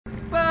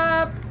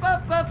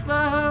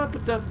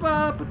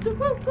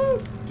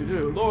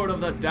Lord of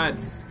the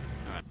Dance.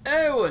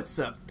 Hey, what's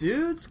up,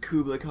 dudes?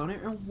 Kublik on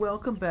here, and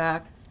welcome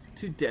back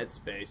to Dead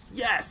Space.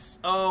 Yes!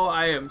 Oh,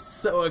 I am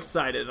so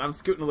excited. I'm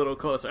scooting a little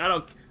closer. I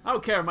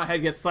don't care if my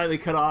head gets slightly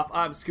cut off.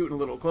 I'm scooting a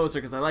little closer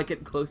because I like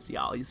getting close to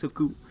y'all. You're so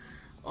cool.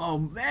 Oh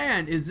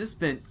man, has this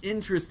been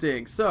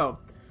interesting. So,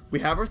 we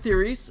have our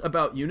theories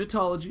about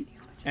unitology,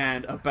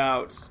 and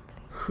about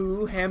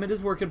who Hammond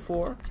is working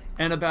for,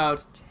 and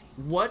about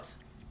what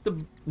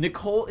the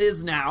Nicole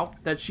is now,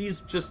 that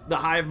she's just the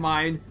hive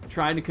mind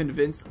trying to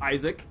convince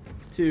Isaac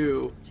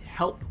to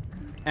help.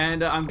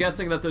 And I'm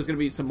guessing that there's going to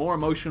be some more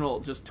emotional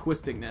just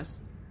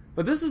twistingness.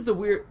 But this is the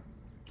weird,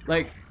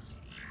 like,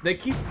 they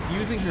keep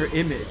using her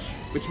image,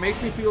 which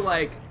makes me feel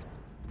like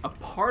a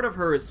part of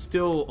her is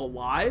still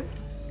alive.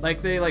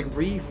 Like they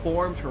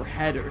reformed her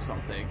head or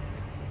something.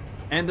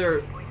 And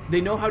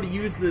they know how to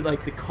use the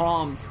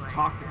comms to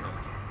talk to him.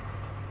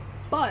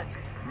 But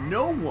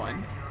no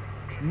one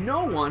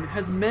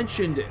has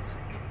mentioned it.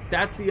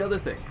 That's the other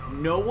thing.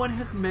 No one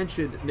has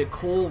mentioned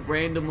Nicole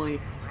randomly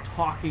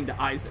talking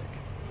to Isaac.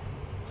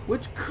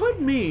 Which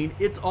could mean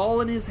it's all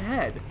in his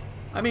head.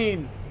 I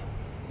mean,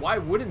 why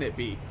wouldn't it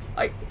be?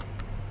 Like,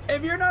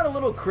 if you're not a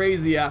little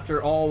crazy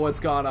after all what's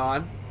gone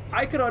on,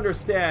 I could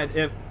understand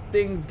if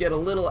things get a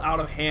little out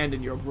of hand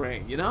in your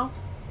brain, you know?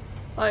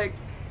 Like,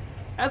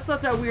 that's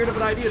not that weird of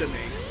an idea to me.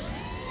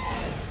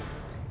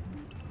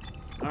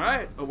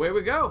 Alright, away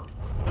we go.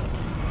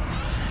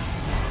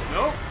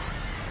 Nope.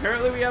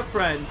 Apparently we have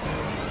friends.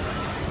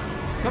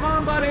 Come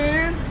on,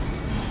 buddies!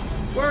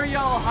 Where are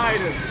y'all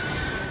hiding?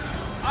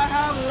 I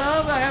have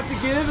love I have to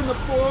give in the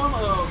form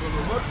of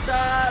a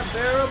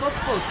multi-variable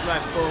pulse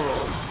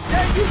rifle.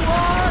 There you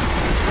are!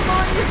 Come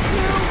on, you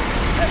two!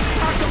 Let's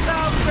talk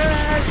about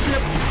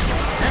friendship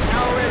and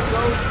how it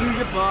goes through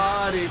your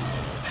body.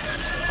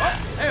 Oh,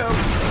 hey-o.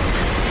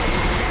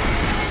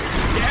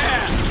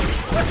 Yeah!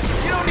 What?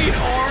 You don't need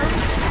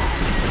arms!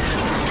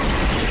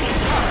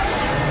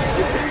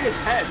 Keep hitting his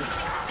head.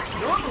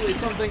 Normally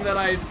something that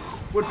I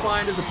would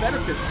find as a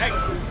beneficial. Hey!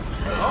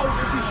 Oh,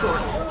 you're too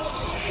short.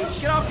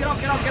 Get off, get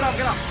off, get off, get off,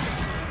 get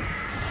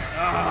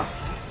off.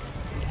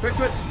 Quick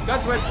switch,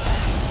 gun switch.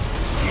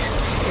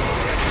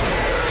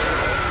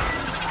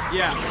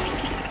 Yeah.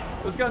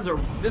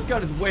 This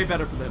gun is way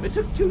better for them. It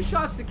took 2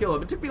 shots to kill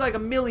him. It took me like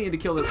 1,000,000 to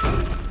kill this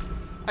guy.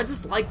 I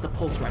just like the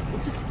pulse rifle.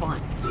 It's just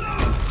fun.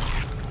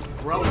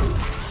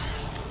 Gross.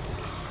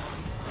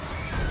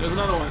 There's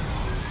another one.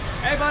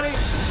 Hey, buddy.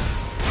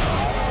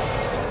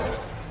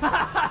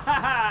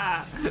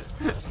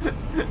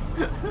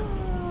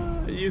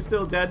 Are you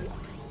still dead?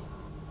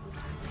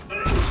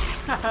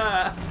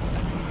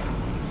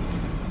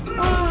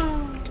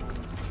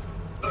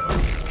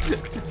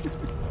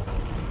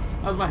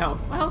 How's my health?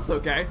 My health's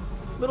okay.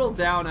 Little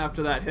down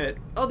after that hit.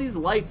 Oh, these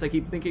lights I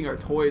keep thinking are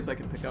toys I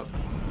can pick up.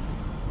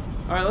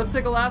 Alright, let's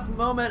take a last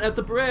moment at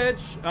the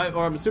bridge.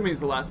 Or I'm assuming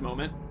it's the last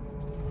moment.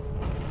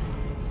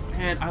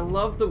 Man, I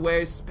love the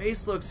way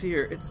space looks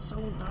here. It's so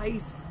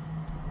nice.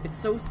 It's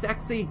so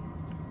sexy.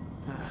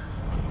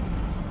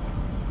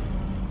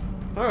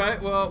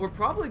 Alright, well, we're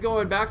probably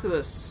going back to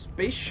the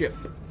spaceship.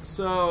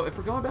 So, if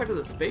we're going back to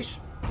the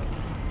spaceship...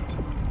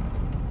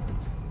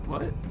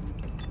 What?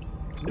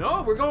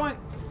 No, we're going...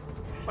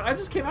 But I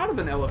just came out of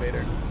an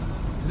elevator.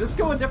 Does this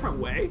go a different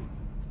way?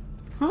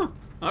 Huh.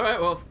 Alright,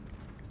 well...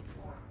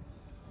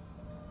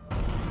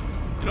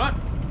 You know what?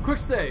 Quick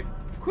save.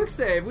 Quick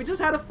save. We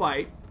just had a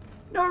fight.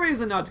 No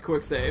reason not to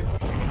quick save.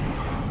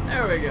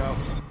 There we go.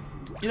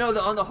 You know,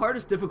 on the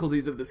hardest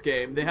difficulties of this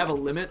game, they have a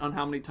limit on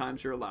how many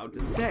times you're allowed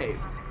to save.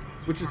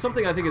 Which is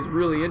something I think is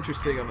really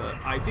interesting of an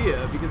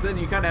idea, because then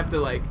you kind of have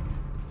to, like,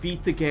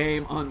 beat the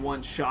game on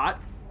one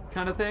shot,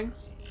 kind of thing.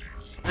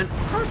 And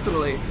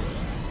personally,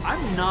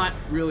 I'm not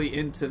really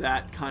into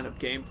that kind of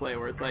gameplay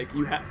where it's like,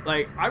 you have,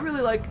 like, I'm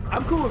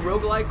cool with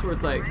roguelikes where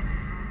it's like,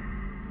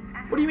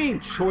 what do you mean,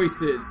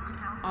 choices?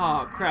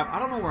 Oh, crap, I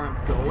don't know where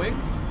I'm going.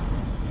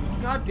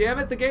 God damn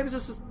it, the game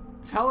just was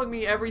telling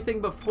me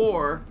everything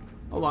before.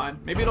 Hold on,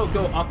 maybe it'll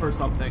go up or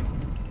something.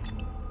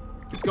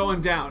 It's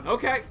going down.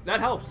 Okay, that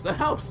helps, that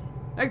helps.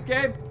 Thanks,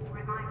 game.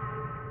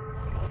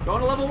 Going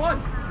to level 1.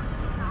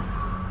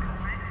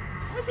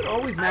 Why is it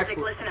always max?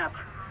 Isaac, listen up.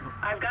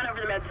 I've gone over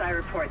the MedSci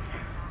reports.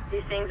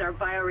 These things are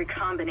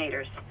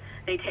biorecombinators.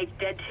 They take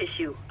dead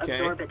tissue,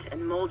 absorb it,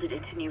 and mold it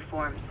into new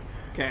forms.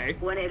 Okay.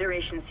 One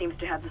iteration seems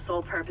to have the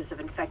sole purpose of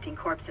infecting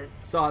corpses.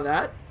 Saw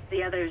that.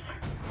 The others,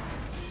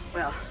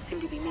 well, seem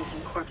to be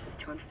making corpses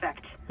to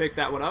infect. Pick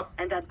that one up.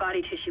 And that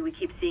body tissue we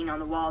keep seeing on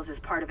the walls is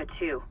part of it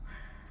too.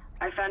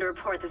 I found a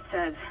report that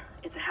says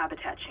it's a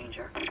habitat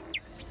changer.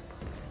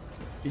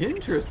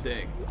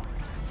 Interesting.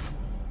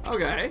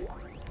 Okay.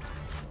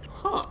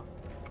 Huh.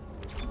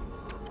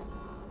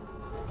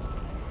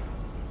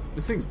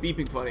 This thing's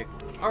beeping funny.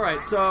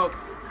 Alright, so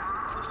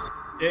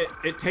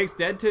it takes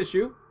dead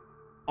tissue.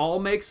 All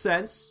makes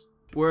sense.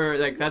 Where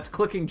like that's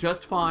clicking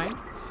just fine.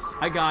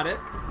 I got it.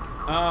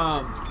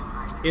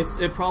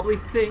 It probably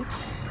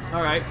thinks.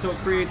 Alright, so it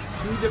creates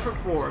 2 different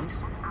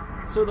forms.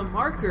 So the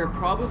marker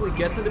probably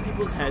gets into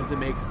people's heads and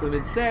makes them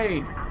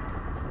insane.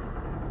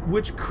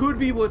 Which could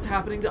be what's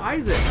happening to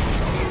Isaac.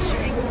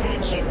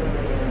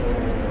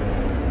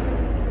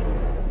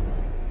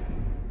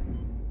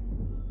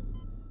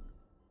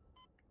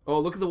 Oh,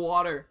 look at the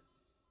water.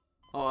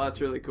 Oh, that's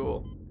really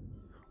cool.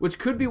 Which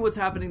could be what's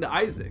happening to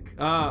Isaac.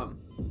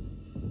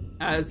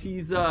 As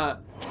he's,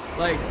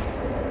 like...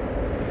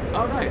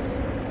 Oh, nice.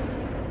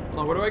 Hold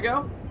on, where do I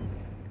go?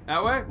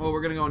 That way? Well,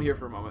 we're gonna go in here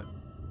for a moment.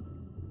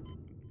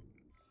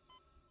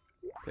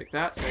 Take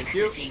that, thank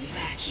you.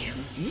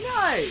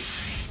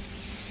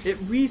 Nice! It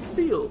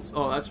reseals.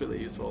 Oh, that's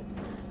really useful.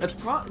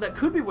 That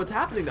could be what's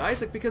happening to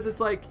Isaac, because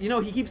it's like, you know,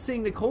 he keeps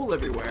seeing Nicole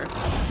everywhere.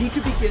 He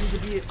could begin to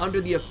be under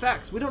the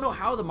effects. We don't know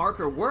how the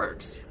marker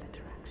works.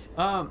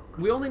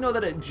 We only know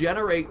that it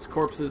generates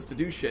corpses to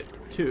do shit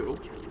too.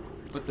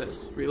 What's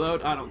this?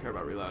 Reload? I don't care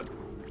about reload.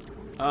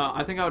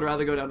 I think I would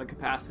rather go down to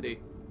capacity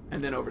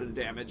and then over to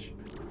damage.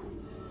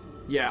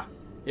 Yeah.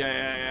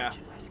 Yeah.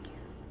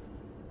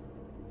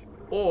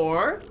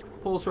 Or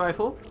pulse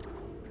rifle.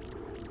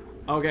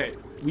 Okay.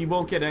 We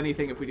won't get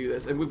anything if we do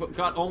this, and we've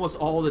got almost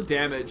all the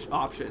damage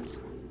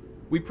options.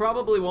 We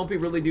probably won't be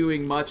really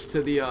doing much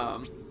to the,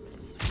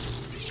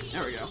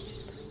 there we go.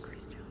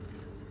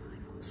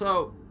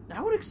 So,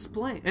 that would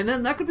explain. And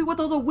then that could be what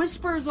all the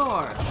whispers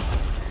are!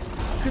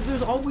 Because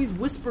there's always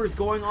whispers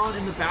going on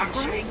in the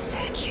background.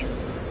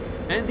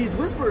 And these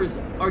whispers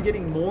are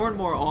getting more and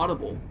more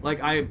audible. Like,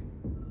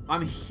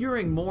 I'm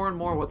hearing more and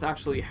more what's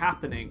actually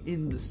happening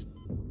in the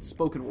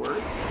spoken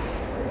word.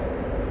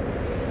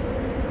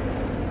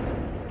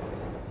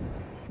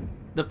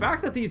 The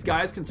fact that these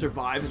guys can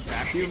survive in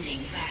vacuum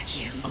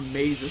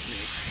amazes me.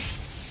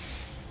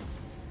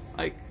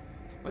 Like,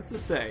 what's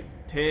this say?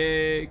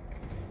 Take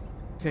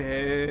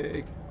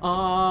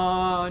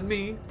on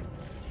me.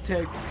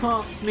 Take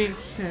on me.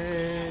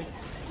 Take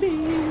me.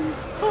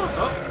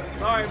 Oh,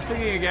 sorry, I'm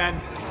singing again.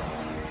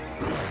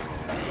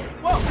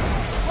 Whoa!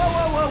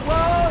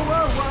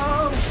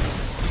 Whoa!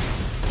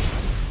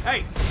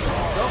 Hey,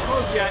 don't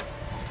close yet.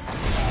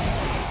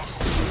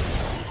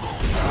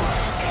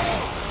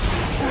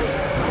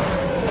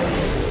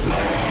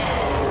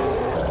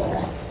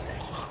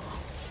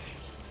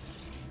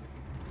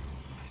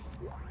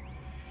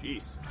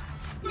 Jeez.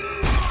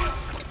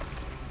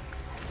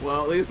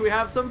 Well, at least we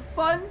have some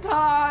fun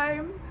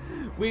time.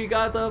 We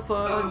got the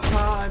fun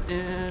time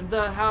in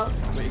the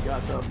house. We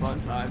got the fun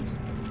times.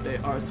 They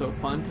are so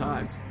fun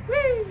times.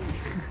 Whee!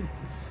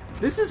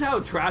 This is how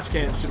trash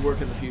cans should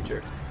work in the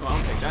future. Oh,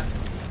 I'll take that.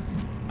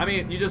 I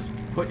mean, you just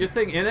put your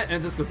thing in it and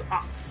it just goes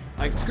up.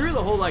 Like, screw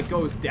the whole, like,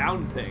 goes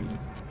down thing.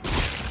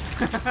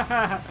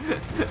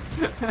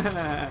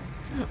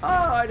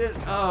 Oh, I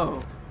didn't.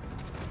 Oh.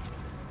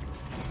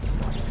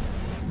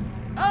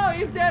 Oh,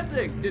 he's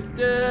dancing!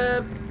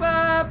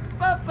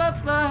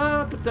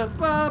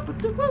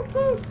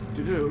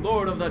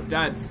 Lord of the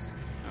Dance.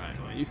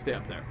 Alright, well, you stay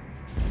up there.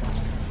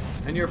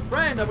 And your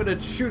friend, I'm gonna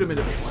shoot him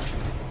into this one.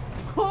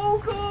 Oh,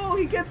 cool!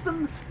 He gets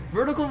some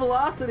vertical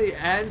velocity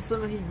and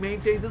he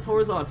maintains his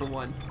horizontal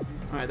one.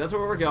 Alright, that's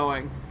where we're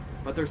going.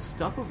 But there's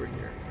stuff over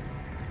here.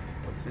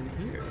 What's in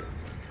here?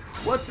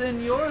 What's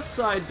in your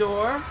side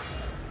door?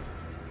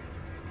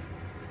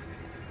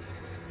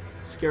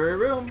 Scary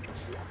room.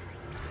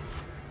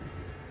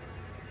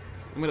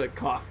 I'm gonna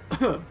cough.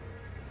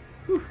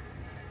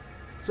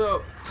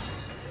 So,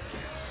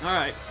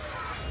 alright.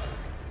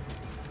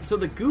 So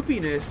the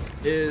goopiness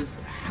is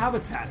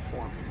habitat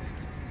forming.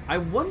 I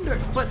wonder,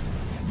 but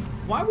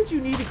why would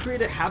you need to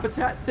create a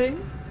habitat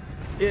thing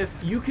if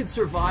you could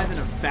survive in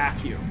a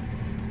vacuum?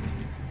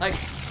 Like,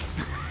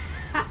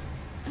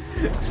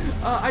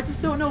 I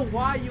just don't know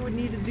why you would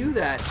need to do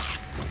that.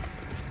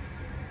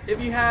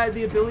 If you had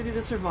the ability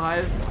to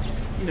survive,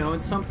 you know, in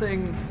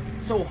something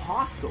so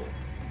hostile.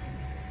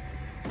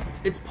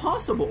 It's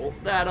possible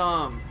that,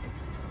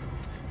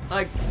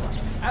 like,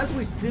 as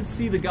we did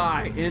see the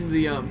guy in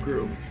the,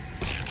 group,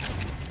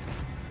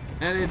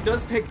 and it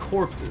does take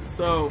corpses,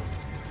 so,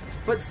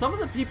 but some of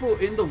the people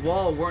in the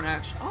wall weren't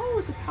actually, oh,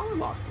 it's a power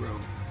lock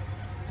room.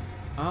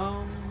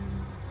 I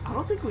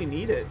don't think we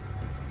need it,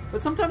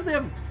 but sometimes they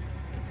have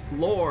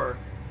lore.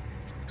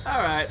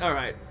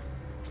 Alright.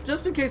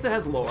 Just in case it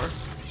has lore.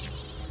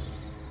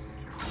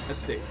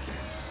 Let's see.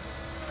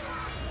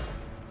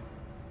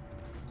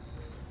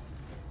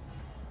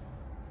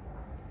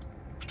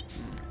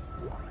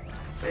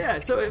 But yeah,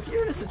 so if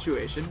you're in a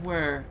situation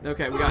where,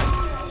 okay, we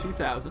got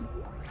 2,000,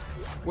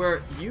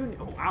 where you,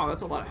 oh wow,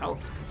 that's a lot of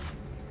health.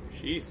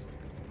 Jeez.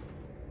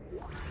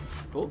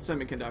 Gold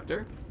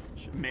semiconductor,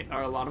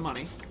 or a lot of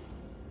money.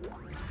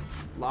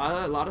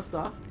 Lot of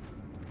stuff.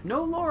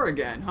 No lore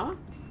again, huh?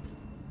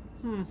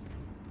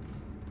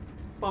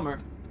 Bummer.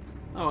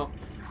 Oh well.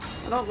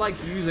 I don't like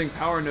using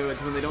power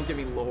nodes when they don't give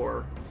me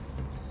lore.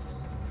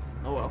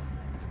 Oh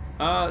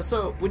well.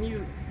 So when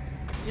you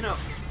know,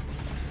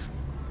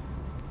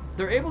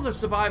 they're able to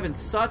survive in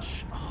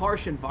such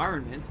harsh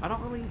environments, I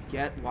don't really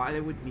get why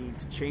they would need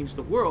to change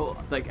the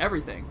world, like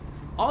everything.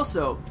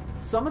 Also,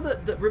 some of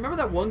the remember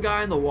that one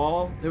guy on the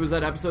wall? It was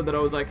that episode that I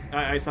was like,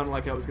 I sounded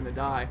like I was gonna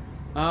die.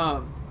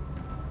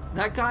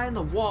 That guy on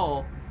the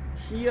wall,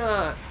 he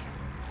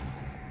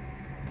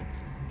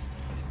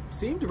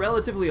seemed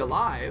relatively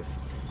alive.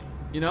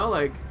 You know,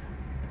 like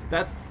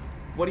that's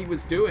what he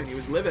was doing. He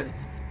was living.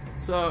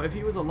 So if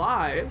he was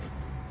alive,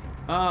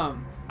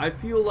 I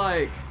feel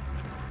like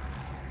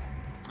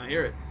I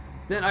hear it.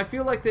 Then I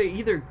feel like they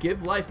either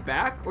give life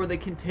back or they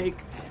can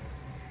take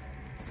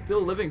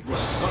still living flesh.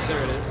 Oh,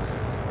 there it is.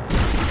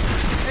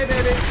 Hey,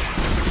 baby.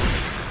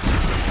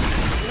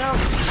 You know,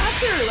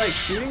 after like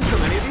shooting so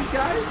many of these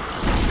guys,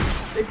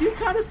 they do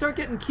kind of start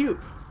getting cute.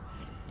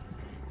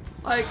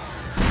 Like,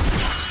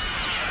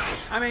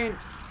 I mean,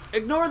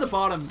 ignore the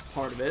bottom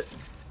part of it,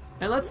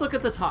 and let's look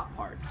at the top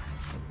part.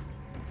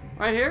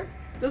 Right here?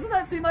 Doesn't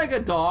that seem like a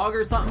dog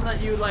or something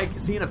that you like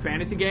see in a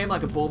fantasy game,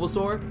 like a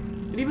Bulbasaur?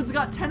 It even's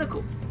got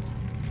tentacles.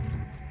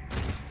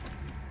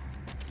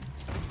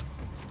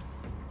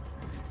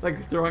 It's like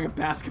throwing a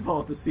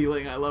basketball at the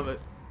ceiling. I love it.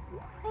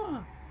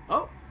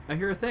 Oh, I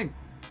hear a thing.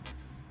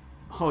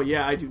 Oh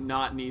yeah, I do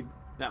not need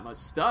that much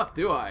stuff,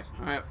 do I?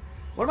 Alright,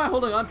 what am I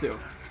holding on to?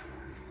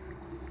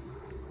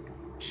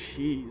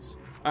 Jeez.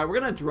 Alright, we're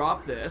gonna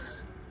drop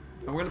this,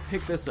 and we're gonna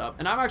pick this up,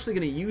 and I'm actually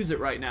gonna use it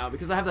right now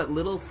because I have that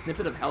little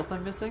snippet of health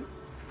I'm missing.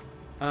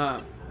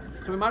 So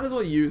we might as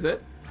well use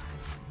it.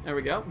 There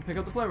we go, and pick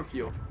up the flamer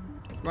fuel.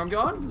 Where I'm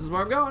going? This is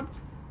where I'm going.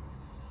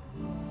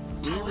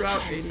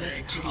 Reroute ADS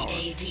power.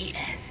 Cool.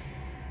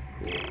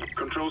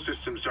 Control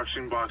systems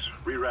junction box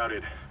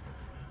rerouted.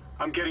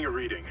 I'm getting a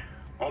reading.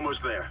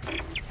 Almost there.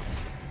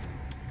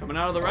 Coming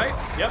out of the right?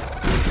 Yep.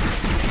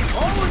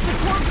 Oh, it's a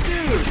corpse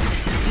dude!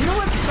 You know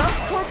what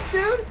sucks, corpse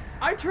dude?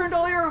 I turned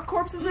all your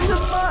corpses into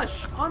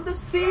mush on the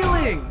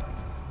ceiling!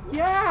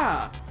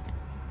 Yeah!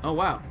 Oh,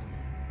 wow.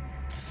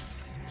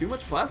 Too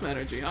much plasma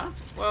energy, huh?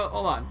 Well,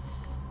 hold on.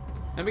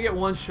 Let me get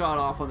one shot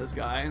off on this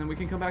guy, and then we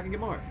can come back and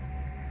get more.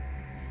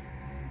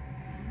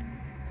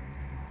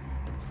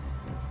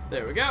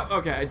 There we go.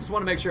 Okay, I just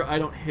want to make sure I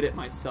don't hit it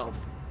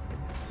myself.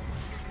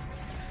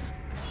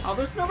 Oh,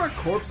 there's no more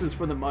corpses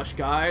for the mush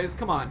guys.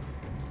 Come on.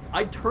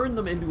 I turned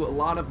them into a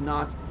lot of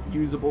not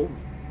usable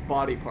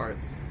body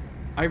parts.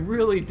 I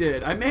really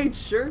did. I made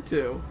sure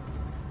to.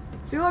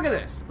 See, look at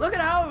this. Look at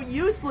how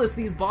useless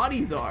these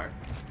bodies are.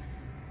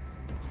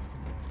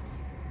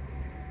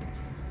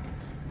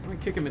 I'm gonna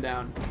kick him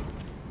down.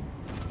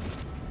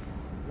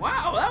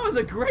 Wow, that was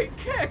a great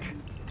kick.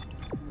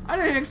 I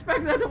didn't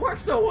expect that to work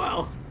so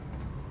well.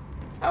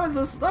 That was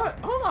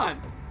hold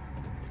on.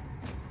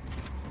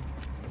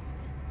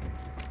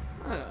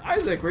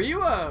 Isaac, were you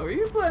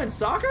playing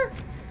soccer?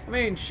 I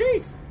mean,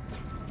 jeez.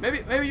 Maybe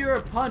you were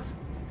a punt.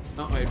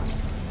 Oh wait.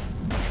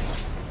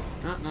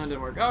 No, it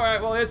didn't work. All right,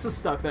 well it's just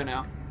stuck there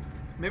now.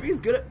 Maybe he's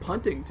good at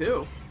punting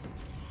too.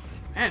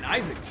 Man,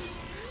 Isaac.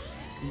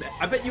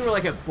 I bet you were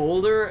like at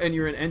Boulder and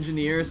you're an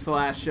engineer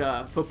slash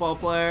football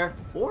player,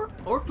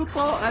 or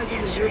football as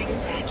in the European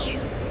style.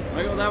 Am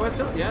I going that way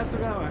still? Yeah,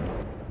 still that way.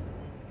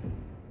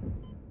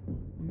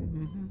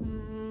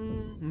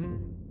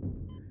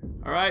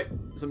 All right,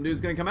 some dude's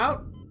gonna come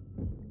out.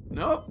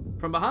 Nope.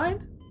 From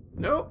behind?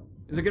 Nope.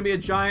 Is it gonna be a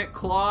giant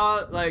claw,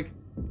 like,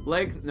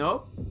 leg?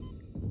 Nope.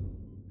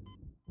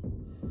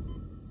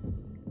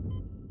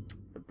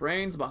 The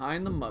brain's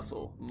behind the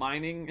muscle.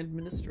 Mining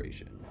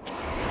administration.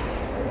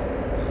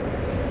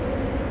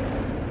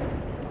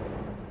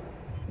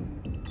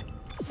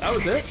 That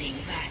was it?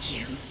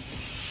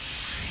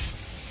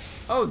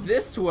 Oh,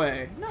 this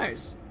way.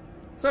 Nice.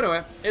 So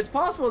anyway, it's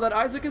possible that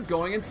Isaac is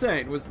going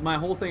insane, was my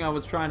whole thing I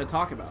was trying to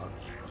talk about.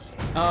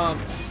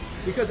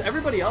 Because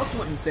everybody else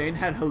went insane,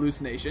 had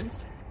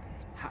hallucinations.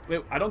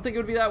 I don't think it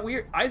would be that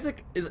weird.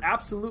 Isaac is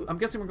absolute. I'm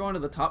guessing we're going to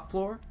the top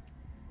floor.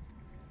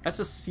 That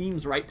just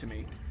seems right to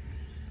me.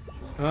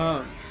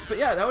 But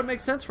yeah, that would make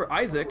sense for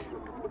Isaac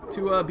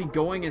to be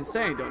going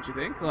insane, don't you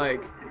think?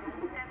 Like,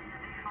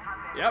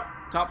 yep,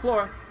 top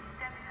floor.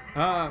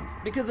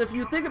 Because if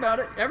you think about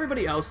it,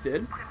 everybody else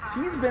did.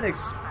 He's been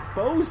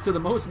exposed to the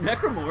most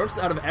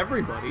necromorphs out of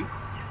everybody.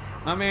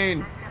 I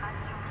mean,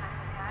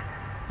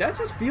 that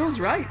just feels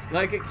right.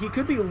 Like, he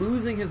could be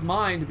losing his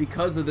mind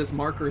because of this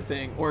marker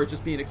thing, or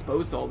just being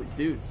exposed to all these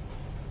dudes.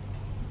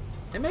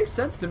 It makes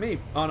sense to me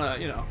on a,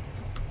 you know,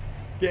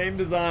 game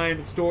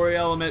design, story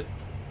element,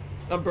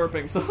 I'm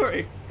burping,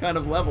 sorry, kind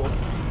of level.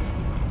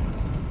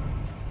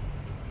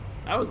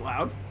 That was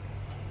loud.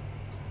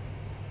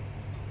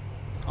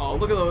 Oh,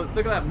 look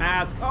at that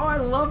mask. Oh, I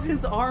love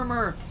his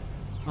armor.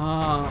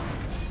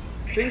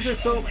 Things are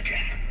so...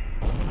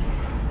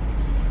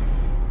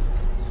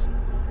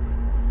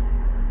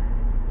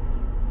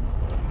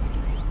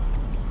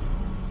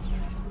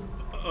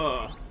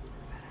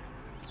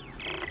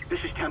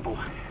 This is Temple.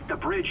 The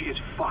bridge is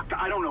fucked.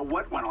 I don't know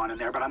what went on in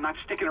there, but I'm not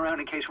sticking around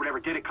in case whatever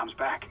did it comes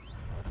back.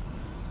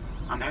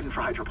 I'm heading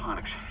for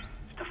hydroponics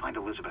to find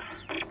Elizabeth.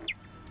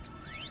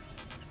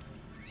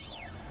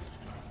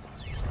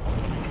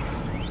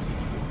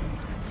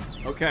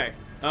 Okay.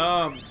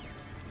 Well,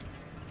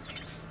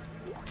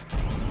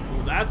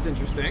 that's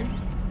interesting.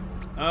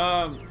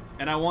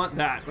 and I want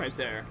that right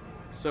there.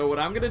 So what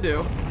I'm gonna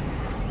do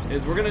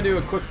is we're gonna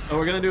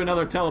do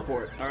another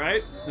teleport, all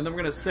right? And then we're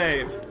gonna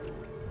save,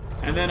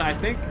 and then I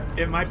think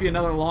it might be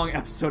another long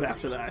episode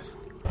after that.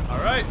 All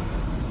right,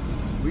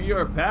 we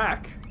are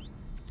back.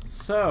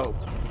 So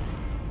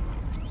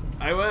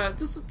I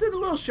just did a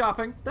little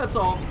shopping. That's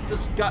all.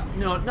 Just got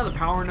another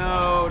power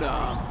node.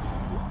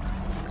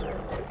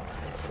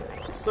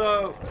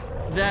 So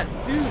that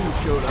dude who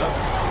showed up.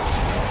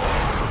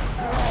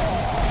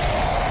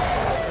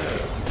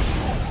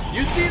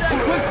 You see that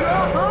quick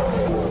draw,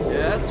 huh?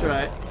 Yeah, that's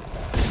right.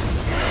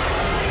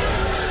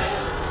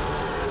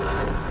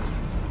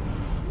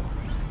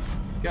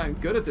 Gotten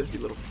good at this,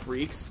 you little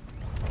freaks.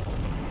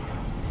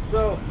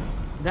 So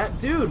that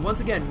dude,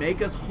 once again,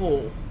 make us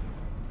whole.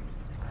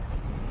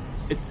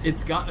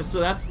 It's got,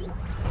 so that's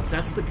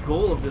the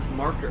goal of this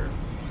marker.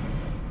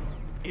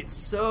 It's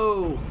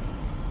so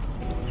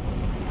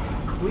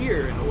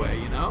clear in a way,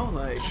 you know,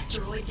 like.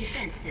 Asteroid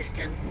defense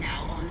system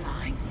now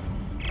online.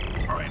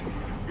 All right,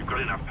 we've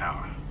got enough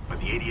power, but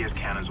the ADS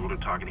cannon's auto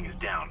targeting is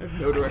down. I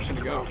have no direction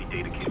to go.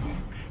 Data cable.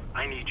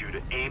 I need you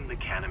to aim the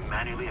cannon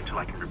manually until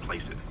I can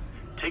replace it.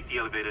 Take the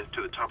elevator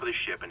to the top of the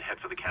ship and head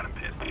for the cannon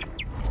pit.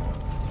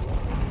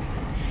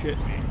 Shit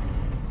me.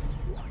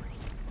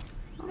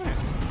 Oh,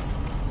 nice.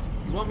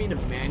 You want me to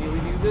manually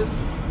do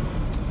this?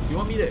 You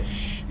want me to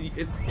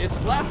it's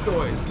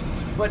Blastoise,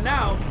 but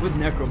now with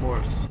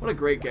Necromorphs. What a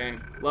great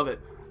game. Love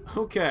it.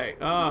 Okay,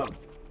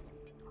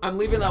 I'm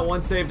leaving that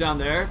one save down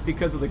there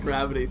because of the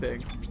gravity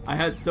thing. I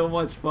had so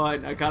much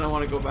fun. I kind of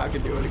want to go back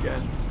and do it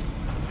again.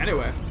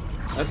 Anyway,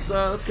 let's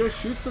go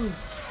shoot some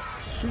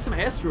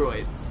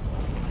asteroids.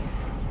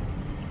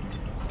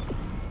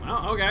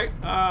 Well, okay.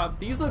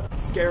 These look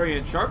scary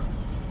and sharp.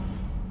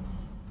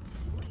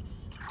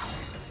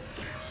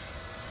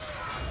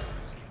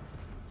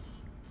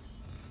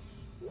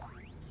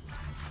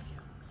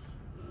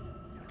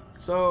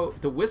 So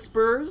the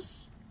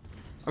whispers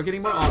are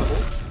getting more audible.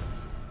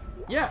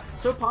 Yeah,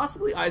 so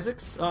possibly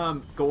Isaac's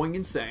going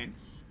insane.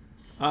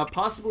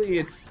 Possibly he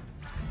is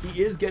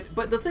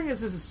but the thing is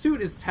his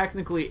suit is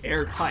technically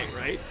airtight,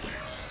 right?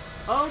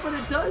 Oh, but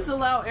it does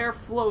allow air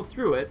flow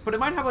through it, but it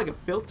might have like a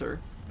filter.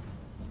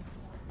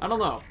 I don't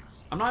know.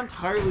 I'm not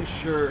entirely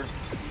sure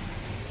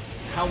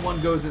how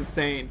one goes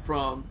insane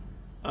from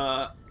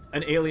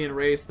an alien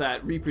race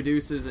that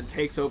reproduces and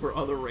takes over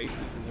other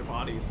races in their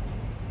bodies.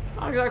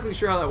 Not exactly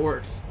sure how that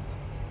works.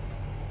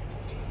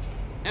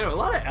 Anyway, a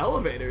lot of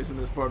elevators in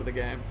this part of the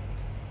game.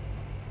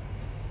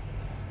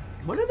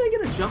 When are they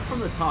gonna jump from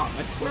the top?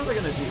 I swear they're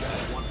gonna do that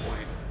at one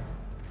point.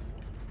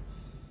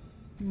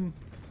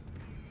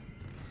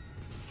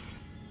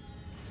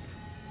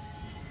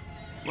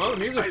 Well, the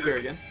music's clear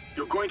again.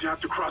 You're going to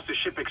have to cross the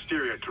ship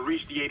exterior to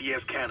reach the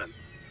ADS cannon.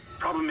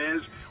 Problem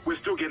is, we're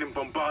still getting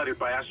bombarded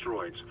by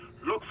asteroids.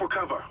 Look for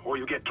cover, or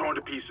you'll get torn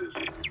to pieces.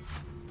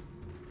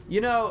 You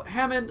know,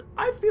 Hammond,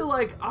 I feel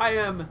like I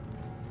am,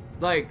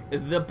 like,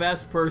 the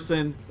best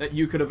person that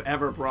you could have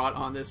ever brought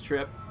on this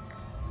trip.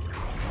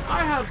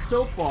 I have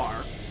so far,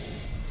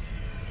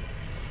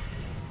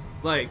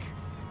 like,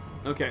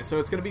 okay,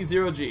 so it's gonna be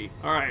 0G.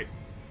 Alright,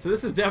 so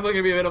this is definitely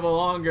gonna be a bit of a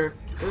longer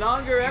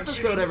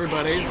episode,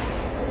 everybody's.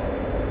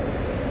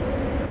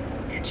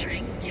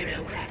 Entering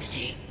zero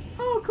gravity.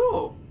 Oh,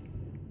 cool.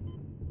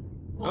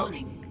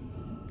 Warning.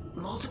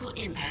 Multiple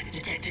impacts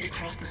detected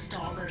across the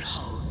starboard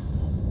hull.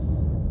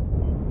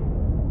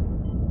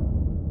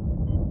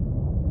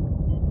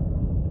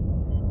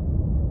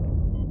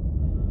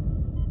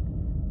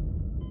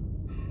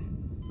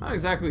 Not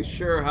exactly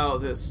sure how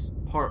this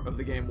part of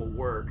the game will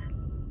work.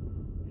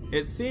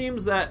 It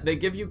seems that they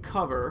give you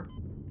cover,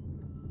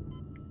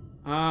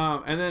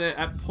 and then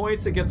at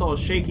points it gets all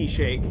shaky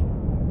shake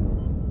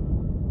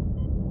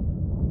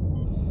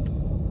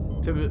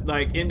to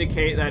like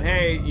indicate that,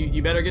 hey,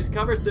 you better get to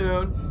cover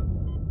soon.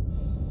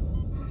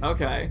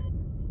 Okay.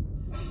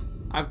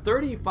 I have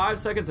 35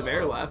 seconds of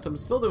air left. I'm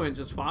still doing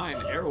just fine,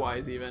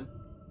 air-wise even.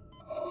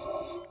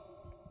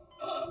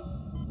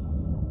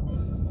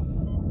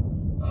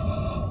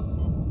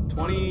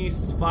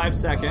 "25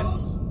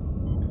 seconds,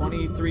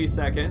 23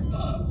 seconds,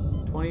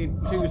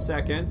 22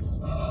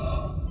 seconds,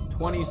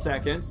 20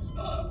 seconds,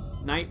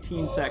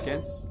 19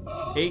 seconds,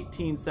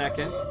 18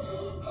 seconds,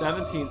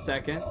 17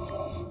 seconds,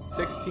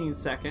 16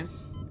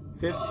 seconds,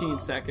 15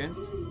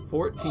 seconds,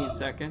 14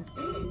 seconds,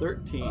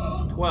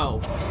 13,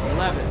 12,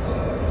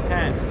 11,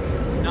 10,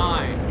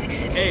 9,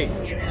 8,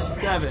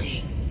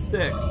 7,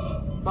 6,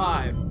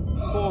 5,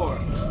 4.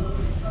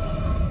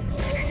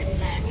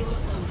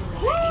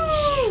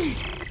 Woo!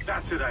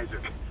 That's it,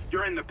 Isaac.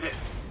 You're in the pit.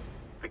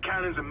 The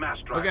cannon's a mass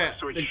drive, Okay,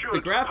 so it's sure the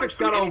graphics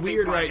got all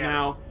weird right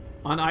now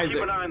on Isaac.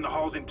 Keep an eye on the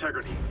hull's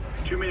integrity.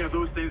 Too many of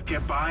those things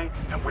get by,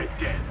 and we're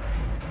dead.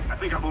 I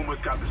think I've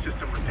almost got the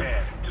system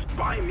repaired. Just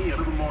buy me a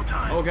little more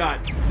time. Oh god,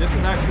 this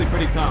is actually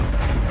pretty tough.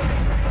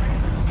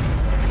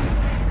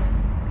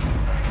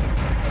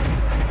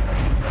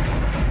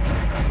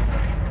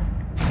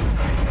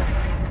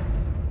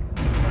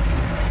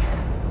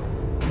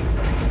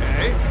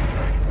 Okay.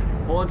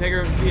 Hull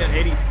integrity at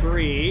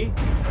 83.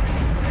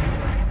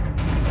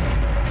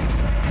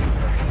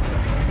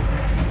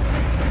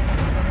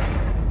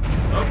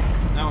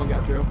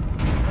 true.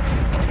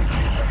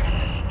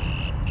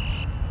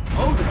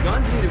 Oh, the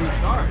guns need to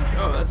recharge.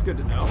 Oh, that's good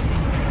to know.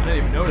 I didn't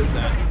even notice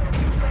that.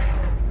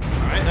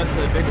 Alright, that's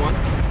a big one.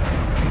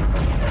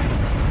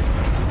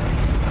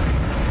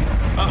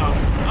 Uh-oh.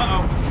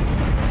 Uh-oh.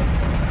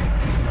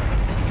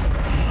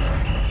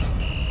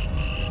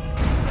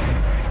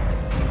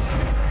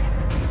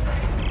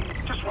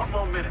 Just one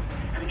more minute,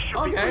 and he should be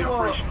Okay,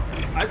 well, operational.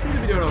 I seem to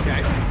be doing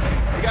okay.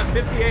 We got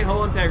 58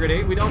 hull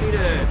integrity. We don't need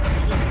to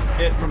keep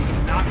it from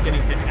not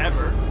getting hit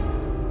ever.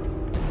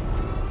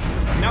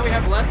 Now we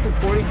have less than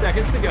 40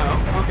 seconds to go.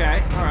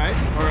 Okay, alright.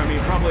 Or, I mean,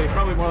 probably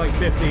more like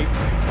 50.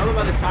 Probably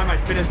by the time I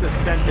finish this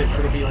sentence,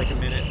 it'll be like a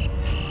minute.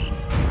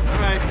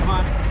 Alright, come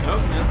on.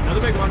 Nope,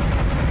 another big one.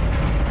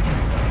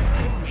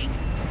 Warning.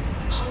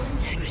 Hull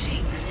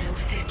integrity below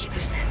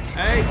 50%.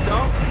 Hey,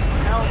 don't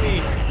tell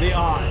me the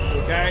odds,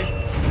 okay?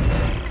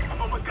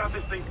 I've almost got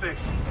this thing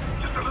fixed.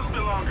 Just a little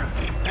bit longer.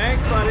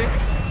 Thanks, buddy.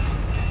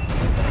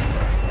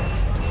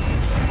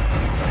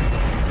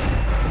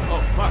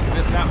 Oh, fuck, I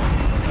missed that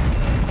one.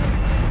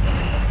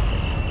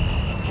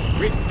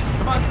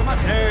 Come on, come on.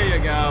 There you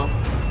go.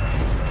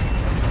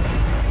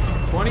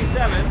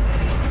 27.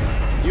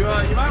 You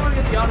might want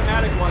to get the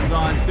automatic ones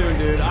on soon,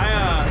 dude.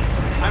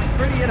 I'm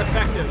pretty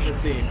ineffective, it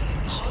seems.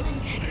 Hull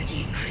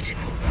integrity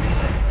critical.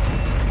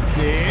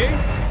 See?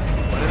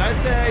 What did I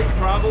say? You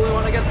probably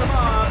want to get them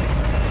up.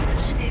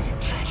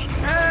 Automated tracking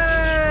system.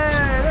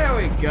 Hey, there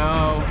we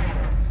go.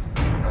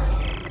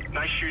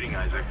 Nice shooting,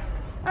 Isaac.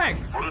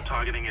 Thanks.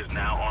 Auto-targeting is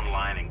now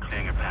online and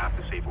clearing a path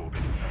to safe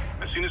orbit.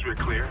 As soon as we're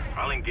clear,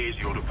 I'll engage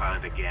the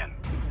autopilot again.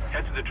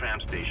 Head to the tram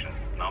station,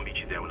 and I'll meet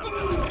you there when I'm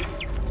done.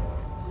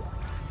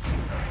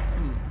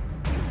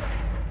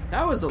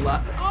 That was a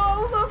lot.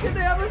 Oh, look, and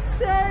they have a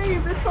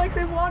save. It's like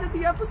they wanted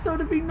the episode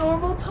to be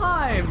normal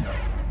time.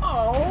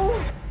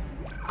 Oh,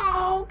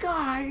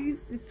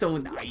 guys, it's so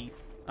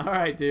nice. All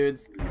right,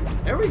 dudes,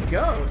 there we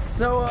go.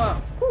 So,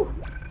 whew.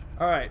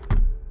 All right,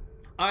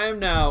 I am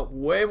now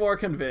way more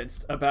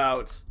convinced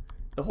about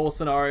the whole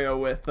scenario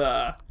with,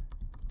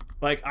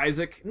 like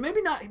Isaac.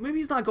 Maybe not. Maybe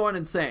he's not going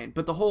insane,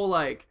 but the whole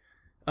like,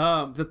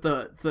 that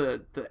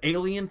the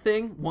alien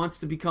thing wants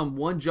to become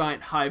one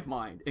giant hive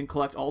mind and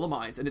collect all the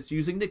minds, and it's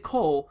using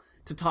Nicole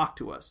to talk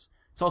to us.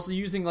 It's also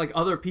using like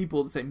other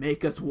people to say,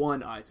 make us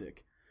one,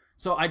 Isaac.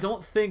 So I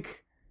don't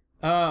think,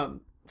 so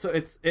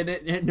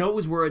it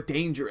knows we're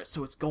dangerous,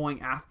 so it's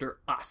going after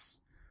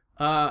us.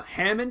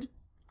 Hammond,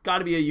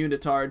 gotta be a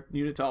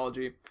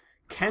unitology.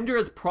 Kendra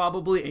is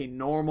probably a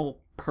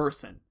normal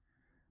person.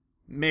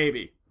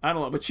 Maybe. I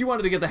don't know, but she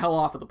wanted to get the hell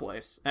off of the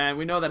place, and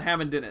we know that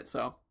Hammond didn't,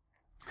 so.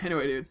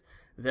 Anyway, dudes,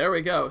 there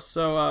we go.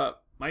 So,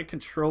 my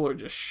controller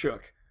just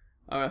shook.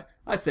 I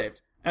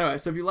saved. Anyway,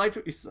 so if you liked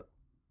what you saw,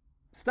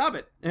 stop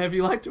it. And if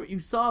you liked what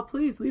you saw,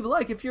 please leave a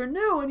like. If you're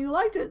new and you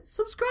liked it,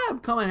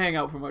 subscribe. Come and hang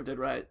out for more Dead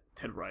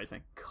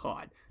Rising.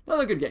 God,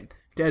 another good game.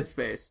 Dead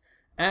Space.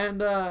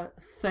 And,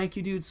 thank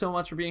you, dude, so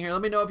much for being here.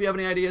 Let me know if you have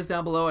any ideas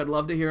down below. I'd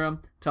love to hear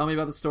them. Tell me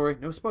about the story.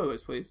 No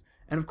spoilers, please.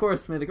 And, of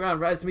course, may the ground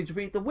rise to meet your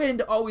feet, the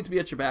wind always be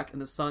at your back,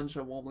 and the sun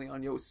shine warmly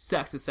on your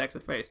sexy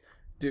face.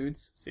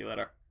 Dudes, see you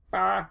later.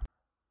 Bye.